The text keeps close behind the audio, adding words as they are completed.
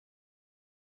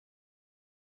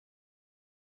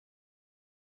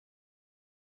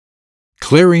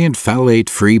Clariant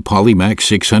phthalate-free PolyMax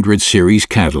 600 series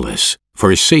catalysts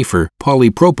for safer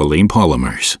polypropylene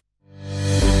polymers.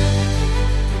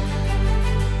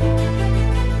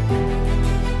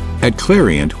 At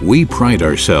Clariant, we pride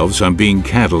ourselves on being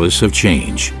catalysts of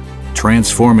change,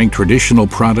 transforming traditional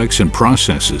products and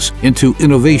processes into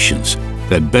innovations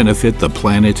that benefit the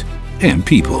planet and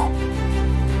people.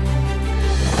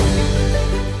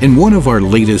 In one of our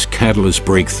latest catalyst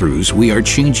breakthroughs, we are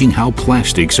changing how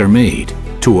plastics are made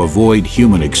to avoid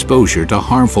human exposure to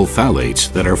harmful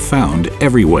phthalates that are found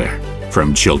everywhere,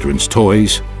 from children's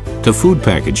toys to food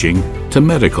packaging to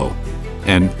medical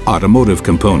and automotive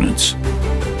components.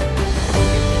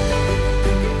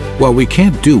 While we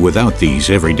can't do without these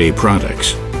everyday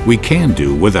products, we can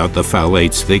do without the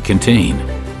phthalates they contain.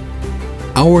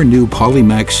 Our new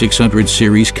PolyMax 600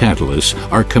 series catalysts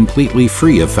are completely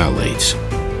free of phthalates,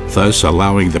 thus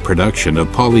allowing the production of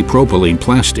polypropylene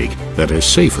plastic that is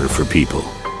safer for people.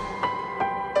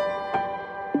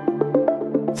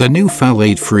 The new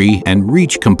phthalate-free and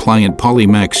REACH-compliant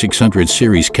PolyMax 600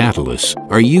 series catalysts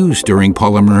are used during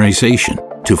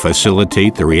polymerization to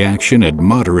facilitate the reaction at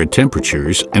moderate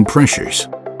temperatures and pressures.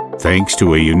 Thanks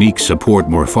to a unique support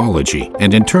morphology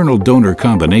and internal donor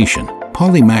combination,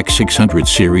 PolyMax 600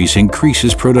 series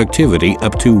increases productivity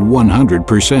up to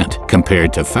 100%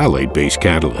 compared to phthalate-based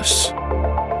catalysts.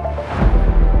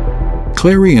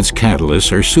 Clariant's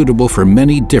catalysts are suitable for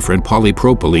many different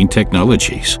polypropylene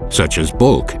technologies, such as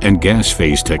bulk and gas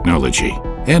phase technology,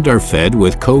 and are fed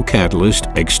with co-catalyst,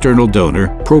 external donor,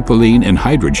 propylene and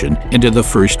hydrogen into the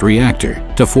first reactor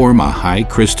to form a high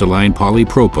crystalline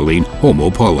polypropylene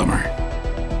homopolymer.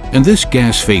 In this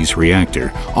gas phase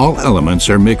reactor, all elements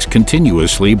are mixed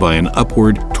continuously by an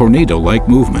upward, tornado-like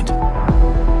movement.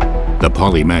 The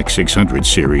PolyMax 600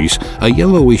 series, a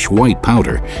yellowish-white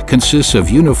powder, consists of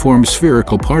uniform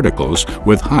spherical particles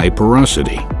with high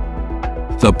porosity.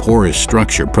 The porous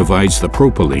structure provides the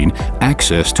propylene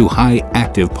access to high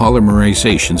active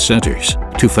polymerization centers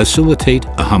to facilitate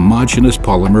a homogeneous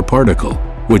polymer particle,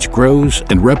 which grows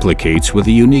and replicates with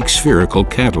a unique spherical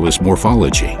catalyst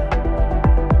morphology.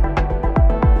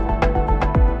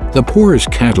 The porous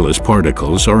catalyst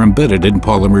particles are embedded in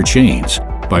polymer chains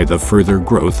by the further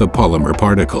growth of polymer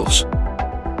particles.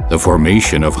 The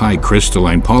formation of high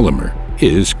crystalline polymer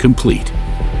is complete.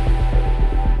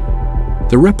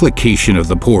 The replication of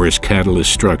the porous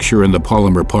catalyst structure in the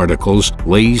polymer particles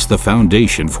lays the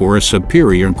foundation for a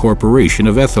superior incorporation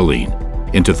of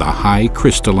ethylene into the high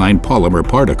crystalline polymer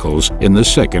particles in the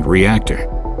second reactor.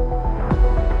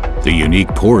 The unique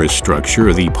porous structure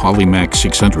of the PolyMax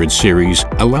 600 series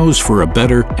allows for a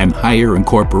better and higher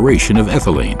incorporation of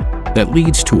ethylene that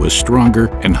leads to a stronger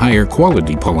and higher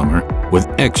quality polymer with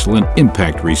excellent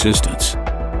impact resistance.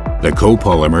 The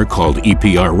copolymer called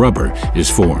EPR rubber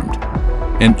is formed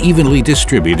and evenly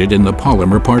distributed in the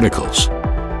polymer particles.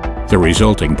 The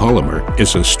resulting polymer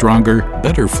is a stronger,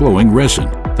 better flowing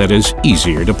resin that is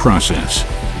easier to process.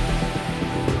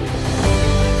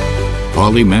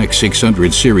 PolyMax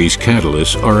 600 series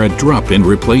catalysts are a drop-in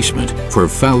replacement for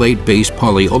phthalate-based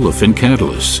polyolefin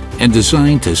catalysts and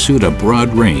designed to suit a broad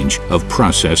range of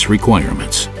process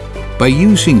requirements. By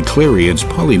using Clariant's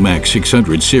PolyMax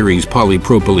 600 series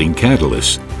polypropylene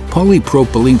catalysts,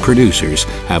 polypropylene producers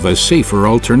have a safer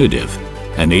alternative,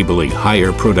 enabling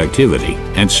higher productivity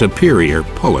and superior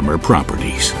polymer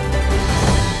properties.